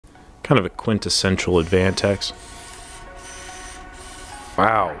kind of a quintessential Advantex.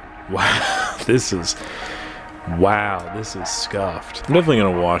 Wow. Wow. This is scuffed. I'm definitely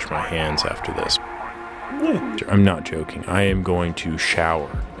going to wash my hands after this. I'm not joking. I am going to shower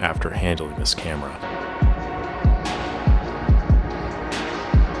after handling this camera.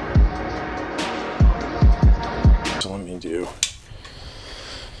 So let me do.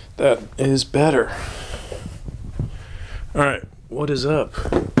 That is better. All right, what is up?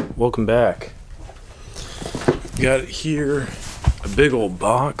 Welcome back. Got here a big old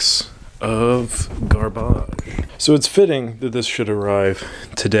box of garbage. So it's fitting that this should arrive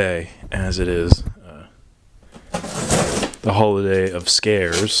today, as it is the holiday of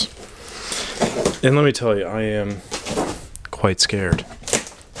scares. And let me tell you, I am quite scared.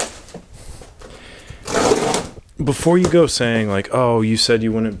 Before you go saying like, oh, you said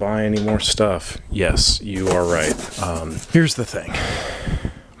you wouldn't buy any more stuff. Yes, you are right. Here's the thing.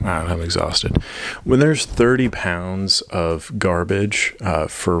 Wow, I'm exhausted. When there's 30 pounds of garbage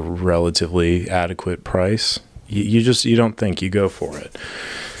for relatively adequate price, you don't think, you go for it.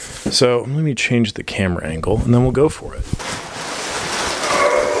 So let me change the camera angle and then we'll go for it.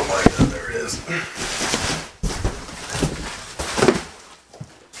 Oh my God, there it is.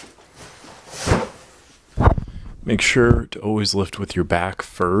 Make sure to always lift with your back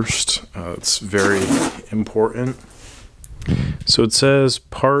first. It's very important. So it says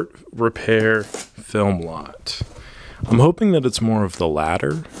part repair film lot. I'm hoping that it's more of the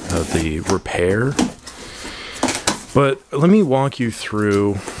latter, the repair. But let me walk you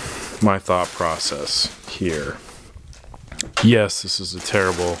through my thought process here. Yes, this is a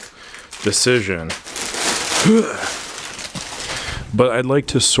terrible decision. But I'd like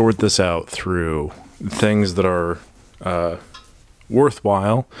to sort this out through things that are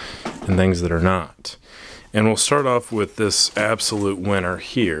worthwhile and things that are not. And we'll start off with this absolute winner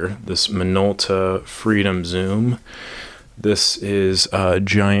here, this Minolta Freedom Zoom. This is a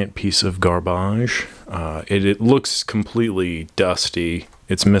giant piece of garbage. It looks completely dusty.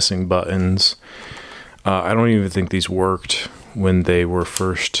 It's missing buttons. I don't even think these worked when they were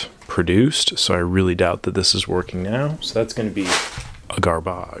first produced, so I really doubt that this is working now. So that's going to be a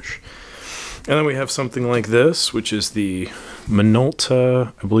garbage. And then we have something like this, which is the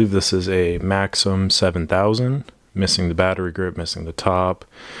Minolta, I believe this is a Maxim 7000, missing the battery grip, missing the top,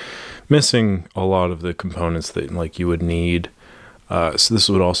 missing a lot of the components that like you would need. So this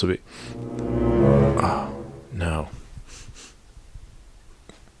would also be, oh, no.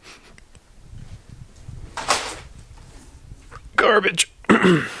 Garbage.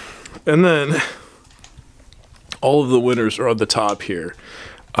 And then all of the winners are on the top here.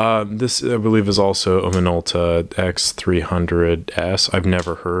 This, I believe, is also a Minolta X300S. I've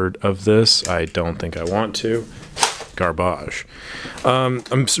never heard of this. I don't think I want to. Garbage. I'm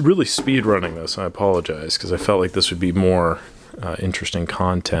really speed running this. I apologize because I felt like this would be more interesting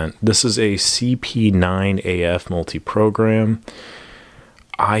content. This is a CP9AF multi-program.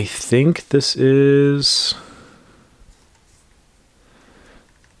 I think this is...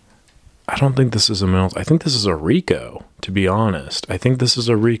 I don't think this is a Minolta. I think this is a Rico, to be honest. I think this is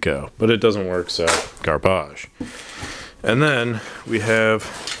a Rico, but it doesn't work, so garbage. And then we have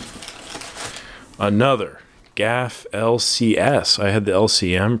another Gaff LCS. I had the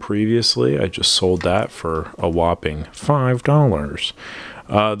LCM previously. I just sold that for a whopping $5.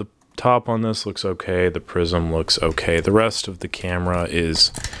 The top on this looks okay. The prism looks okay. The rest of the camera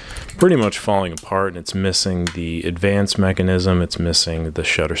is pretty much falling apart, and it's missing the advance mechanism. It's missing the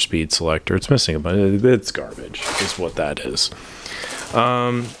shutter speed selector. It's missing a bunch. It's garbage is what that is.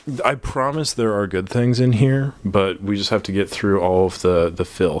 I promise there are good things in here, but we just have to get through all of the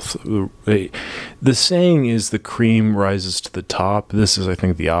filth. The saying is the cream rises to the top. This is, I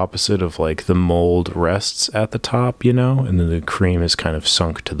think, the opposite of like the mold rests at the top, you know, and then the cream is kind of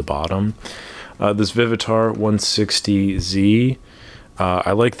sunk to the bottom. This Vivitar 160Z,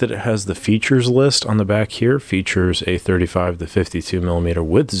 I like that it has the features list on the back here. Features a 35 to 52 millimeter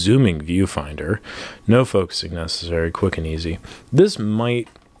with zooming viewfinder. No focusing necessary, quick and easy. This might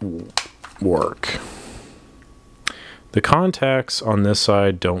work. The contacts on this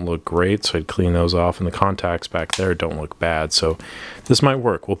side don't look great, so I'd clean those off, and the contacts back there don't look bad, so this might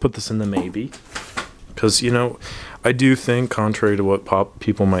work. We'll put this in the maybe, because, you know, I do think, contrary to what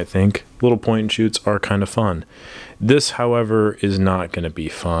people might think, little point and shoots are kind of fun. This, however, is not going to be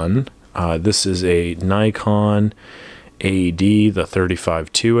fun. This is a Nikon AD, the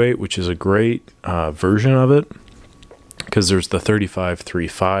 35-28, which is a great version of it, because there's the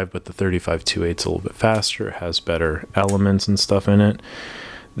 35-35, but the 35-28 is a little bit faster. It has better elements and stuff in it.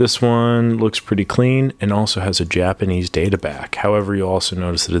 This one looks pretty clean and also has a Japanese data back. However, you'll also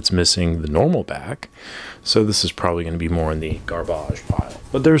notice that it's missing the normal back. So this is probably going to be more in the garbage pile.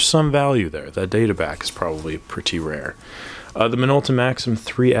 But there's some value there. That data back is probably pretty rare. The Minolta Maxim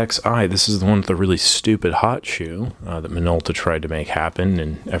 3XI. This is the one with the really stupid hot shoe that Minolta tried to make happen.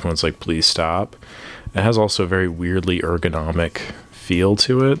 And everyone's like, please stop. It has also a very weirdly ergonomic feel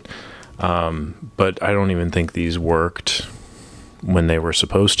to it. But I don't even think these worked when they were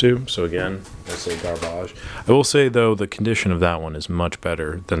supposed to. So again, I say garbage. I will say though, the condition of that one is much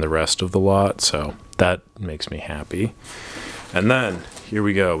better than the rest of the lot, so that makes me happy. And then here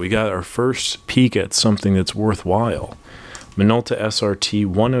we go. We got our first peek at something that's worthwhile. Minolta SRT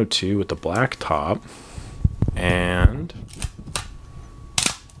 102 with the black top, and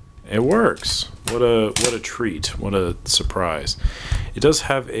it works. What a treat. What a surprise. It does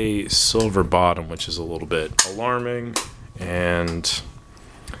have a silver bottom, which is a little bit alarming. And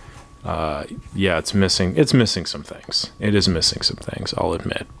yeah, it's missing some things. It is missing some things, I'll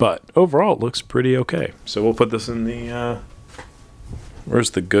admit. But overall, it looks pretty okay. So we'll put this in the where's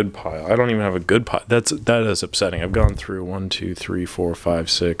the good pile? I don't even have a good pile. That is upsetting. I've gone through 1, 2, 3, 4, 5,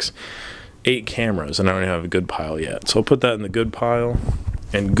 6, 8 cameras, and I don't even have a good pile yet. So I'll put that in the good pile,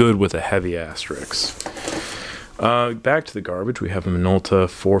 and good with a heavy asterisk. Back to the garbage. We have a Minolta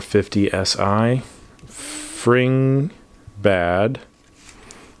 450 SI, Fring Bad,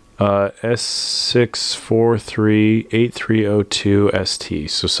 S6438302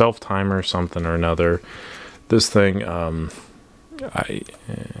 ST. So self-timer, something or another. This thing, I'm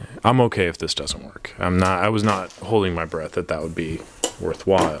okay if this doesn't work. I was not holding my breath that would be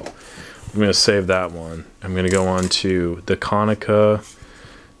worthwhile. I'm going to save that one. I'm going to go on to the Konica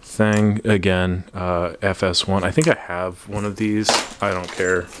thing again, FS1. I think I have one of these. I don't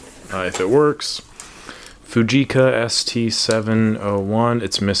care if it works. Fujika ST701.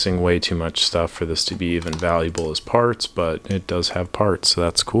 It's missing way too much stuff for this to be even valuable as parts, but it does have parts, so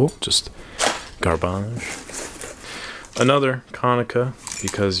that's cool. Just garbage. Another Konica,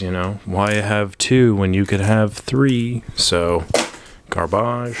 because, you know, why have 2 when you could have 3? So,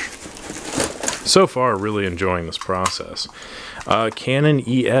 garbage. So far, really enjoying this process. Canon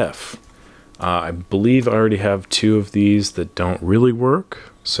EF. I believe I already have 2 of these that don't really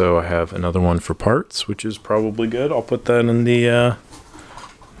work. So I have another one for parts, which is probably good. I'll put that in the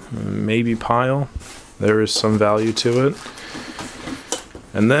maybe pile. There is some value to it.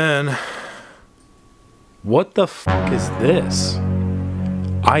 And then, what the fuck is this?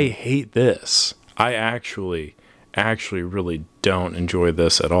 I hate this. I actually really don't enjoy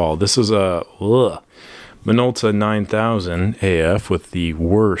this at all. This is a Minolta 9000 AF with the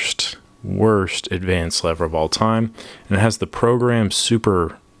worst advanced lever of all time, and it has the program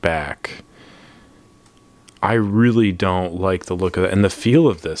super back. I really don't like the look of it, and the feel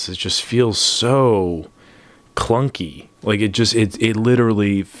of this, it just feels so clunky. Like it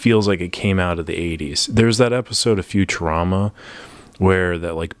literally feels like it came out of the 80s. There's that episode of Futurama where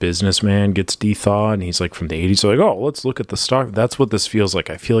that like businessman gets de-thawed and he's like from the 80s, so like, oh, let's look at the stock. That's what this feels like.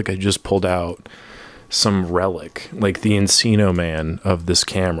 I feel like I just pulled out some relic, like the Encino Man of this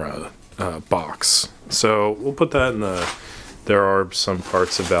camera box. So we'll put that in the, there are some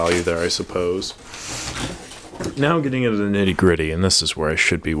parts of value there, I suppose. Now getting into the nitty gritty, and this is where I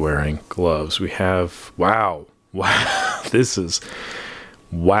should be wearing gloves. We have, wow, this is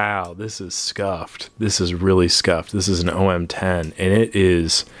scuffed. This is really scuffed. This is an OM10, and it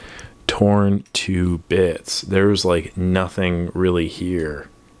is torn to bits. There's like nothing really here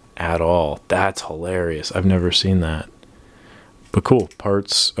at all. That's hilarious. I've never seen that. But cool,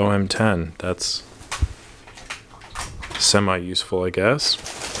 parts OM10. That's semi-useful, I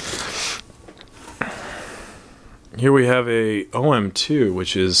guess. Here we have a OM2,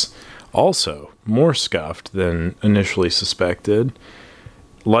 which is also more scuffed than initially suspected.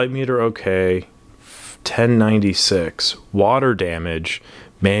 Light meter okay, 1096. Water damage,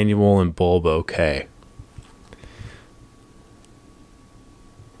 manual and bulb okay.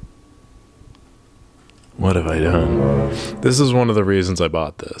 What have I done? This is one of the reasons I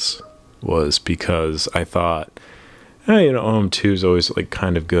bought this, was because I thought, hey, you know, OM2 is always like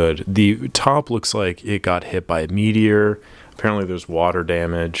kind of good. The top looks like it got hit by a meteor. Apparently there's water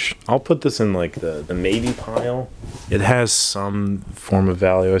damage. I'll put this in like the maybe pile. It has some form of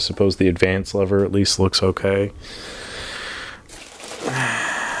value, I suppose. The advanced lever at least looks okay.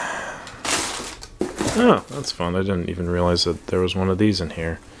 Oh, that's fun. I didn't even realize that there was one of these in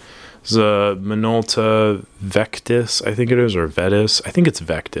here. It's a Minolta Vectis, I think it is, or Vetis. I think it's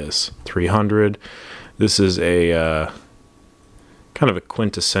Vectis 300. This is a kind of a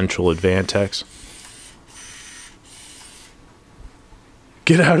quintessential Advantex.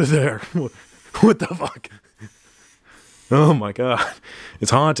 Get out of there. What the fuck? Oh my god.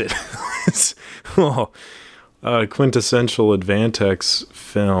 It's haunted. It's, quintessential Advantex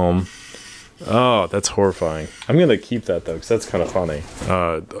film. Oh, that's horrifying. I'm going to keep that, though, because that's kind of funny.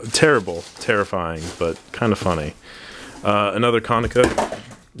 Terrible, terrifying, but kind of funny. Another Konica.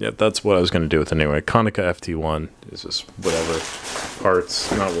 Yeah, that's what I was going to do with it anyway. Konica FT1 is just whatever. Parts,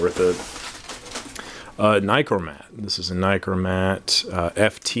 not worth it. Nichromat. This is a Nichromat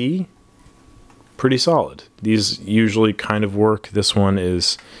FT. Pretty solid. These usually kind of work. This one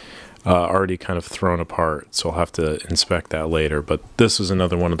is already kind of thrown apart, so I'll have to inspect that later. But this is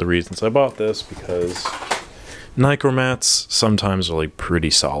another one of the reasons I bought this, because Nichromats sometimes are like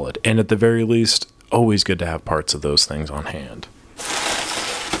pretty solid, and at the very least, always good to have parts of those things on hand.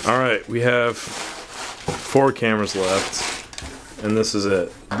 All right, we have 4 cameras left, and this is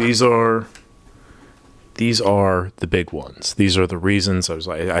it. These are the big ones. These are the reasons I was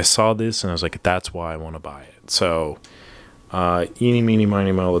like, I saw this and I was like, that's why I want to buy it. So, eeny, meeny,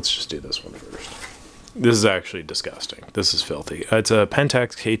 miny, mo, let's just do this one first. This is actually disgusting. This is filthy. It's a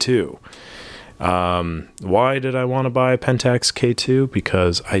Pentax K2. Why did I want to buy a Pentax K2?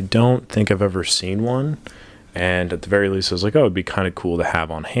 Because I don't think I've ever seen one. And at the very least, I was like, oh, it'd be kind of cool to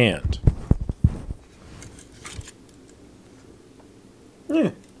have on hand.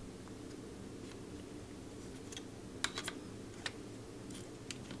 Yeah.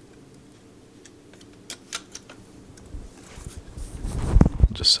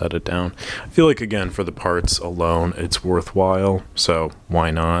 Just set it down. I feel like, again, for the parts alone, it's worthwhile, so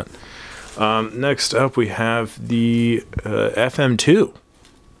why not? Next up, we have the FM2.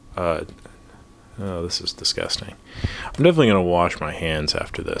 Oh, this is disgusting. I'm definitely going to wash my hands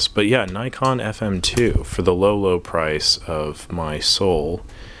after this. But yeah, Nikon FM2 for the low, low price of my soul.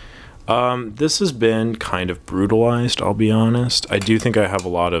 This has been kind of brutalized, I'll be honest. I do think I have a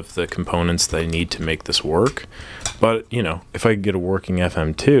lot of the components that I need to make this work. But, you know, if I could get a working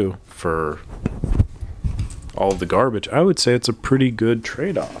FM2 for all of the garbage, I would say it's a pretty good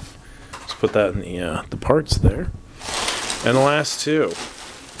trade-off. Let's put that in the parts there. And the last two.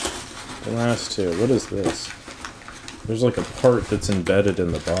 What is this? There's like a part that's embedded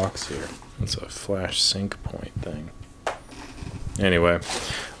in the box here. It's a flash sync point thing. Anyway,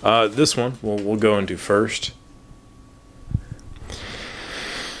 this one we'll go into first.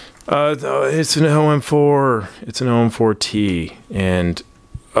 It's an OM4. It's an OM4T, and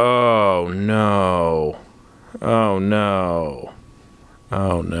oh no, oh no,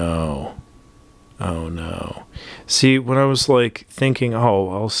 oh no, oh no. See, when I was like thinking, oh,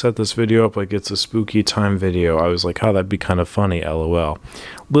 I'll set this video up like it's a spooky time video, I was like, oh, that'd be kind of funny, LOL.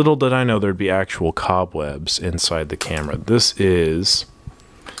 Little did I know there'd be actual cobwebs inside the camera. This is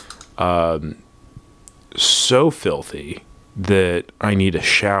so filthy that I need a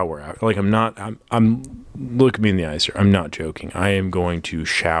shower. Like, I'm look me in the eyes here. I'm not joking. I am going to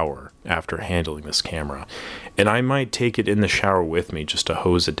shower after handling this camera. And I might take it in the shower with me just to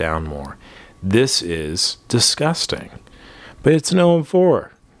hose it down more. This is disgusting. But it's an OM4.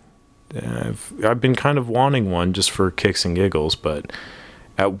 I've been kind of wanting one just for kicks and giggles, but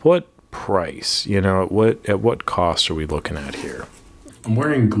at what price? You know, at what cost are we looking at here? I'm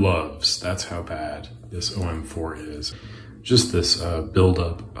wearing gloves. That's how bad this OM4 is. Just this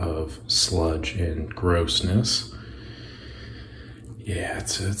buildup of sludge and grossness. Yeah,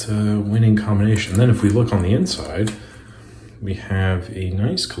 it's a winning combination. Then if we look on the inside, we have a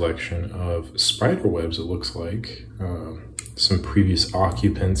nice collection of spider webs, it looks like. Some previous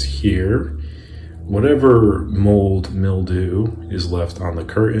occupants here. Whatever mold, mildew is left on the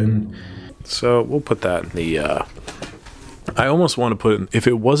curtain. So we'll put that in the... I almost want to put it... If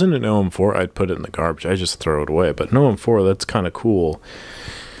it wasn't an OM4, I'd put it in the garbage. I just throw it away. But an OM4, that's kind of cool.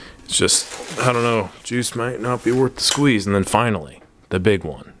 It's just, I don't know, juice might not be worth the squeeze. And then finally, the big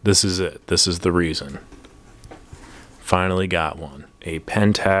one. This is it. This is the reason. Finally got one. A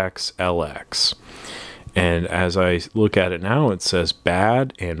Pentax LX. And as I look at it now, it says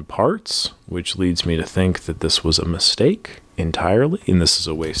bad and parts, which leads me to think that this was a mistake entirely. And this is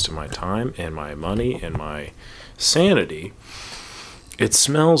a waste of my time and my money and my sanity. It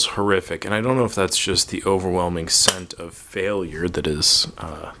smells horrific, and I don't know if that's just the overwhelming scent of failure that is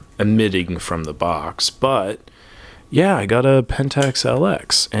emitting from the box, but yeah, I got a Pentax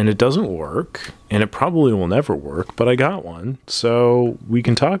LX, and it doesn't work, and it probably will never work, but I got one, so we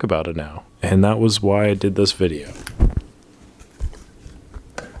can talk about it now, and that was why I did this video.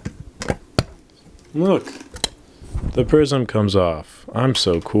 Look, the prism comes off. I'm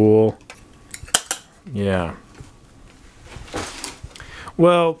so cool. Yeah.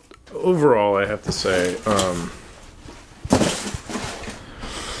 Well, overall, I have to say,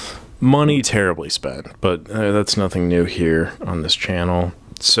 money terribly spent, but that's nothing new here on this channel.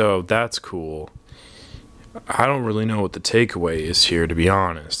 So that's cool. I don't really know what the takeaway is here, to be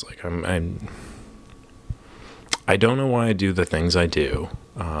honest. Like I don't know why I do the things I do.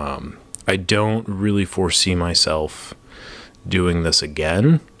 I don't really foresee myself doing this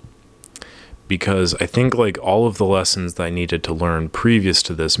again, because I think like all of the lessons that I needed to learn previous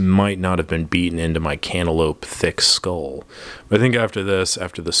to this might not have been beaten into my cantaloupe thick skull. But I think after this,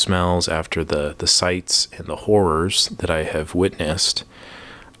 after the smells, after the sights and the horrors that I have witnessed,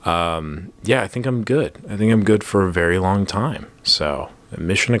 yeah, I think I'm good. I think I'm good for a very long time. So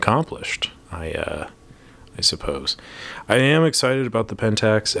mission accomplished, I suppose. I am excited about the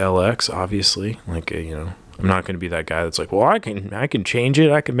Pentax LX, obviously. Like, you know, I'm not going to be that guy that's like, well, I can change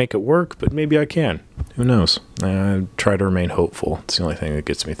it, I can make it work, but maybe I can. Who knows? I try to remain hopeful. It's the only thing that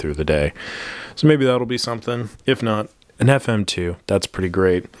gets me through the day. So maybe that'll be something. If not, an FM2, that's pretty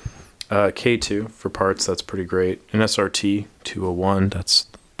great. K2 for parts, that's pretty great. An SRT 201, that's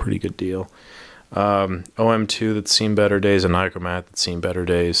a pretty good deal. OM2 that's seen better days, a Nigromat that's seen better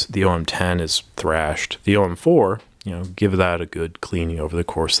days. The OM10 is thrashed. The OM4, you know, give that a good cleaning over the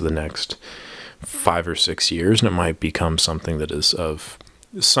course of the next 5 or 6 years, and it might become something that is of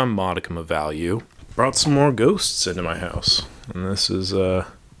some modicum of value. Brought some more ghosts into my house, and this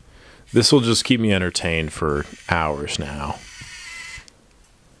will just keep me entertained for hours now.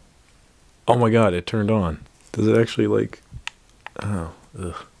 Oh my god, it turned on. Does it actually, like, oh,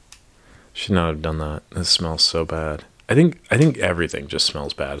 ugh. Should not have done that. This smells so bad. I think everything just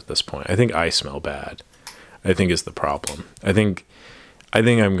smells bad at this point. I think I smell bad, I think is the problem. I think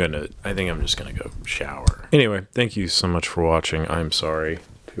I'm just gonna go shower. Anyway, thank you so much for watching. I'm sorry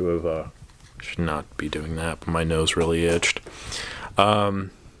to have should not be doing that, but my nose really itched.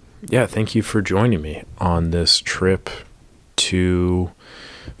 Yeah, thank you for joining me on this trip to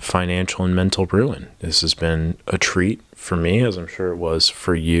financial and mental ruin. This has been a treat for me, as I'm sure it was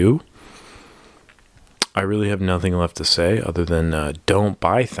for you. I really have nothing left to say other than don't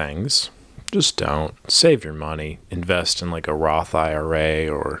buy things. Just don't. Save your money. Invest in like a Roth IRA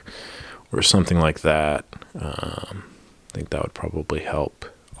or something like that. I think that would probably help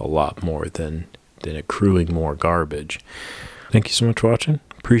a lot more than accruing more garbage. Thank you so much for watching.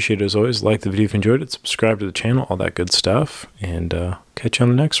 Appreciate it as always. Like the video if you enjoyed it. Subscribe to the channel. All that good stuff. And catch you on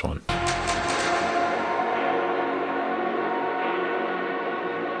the next one.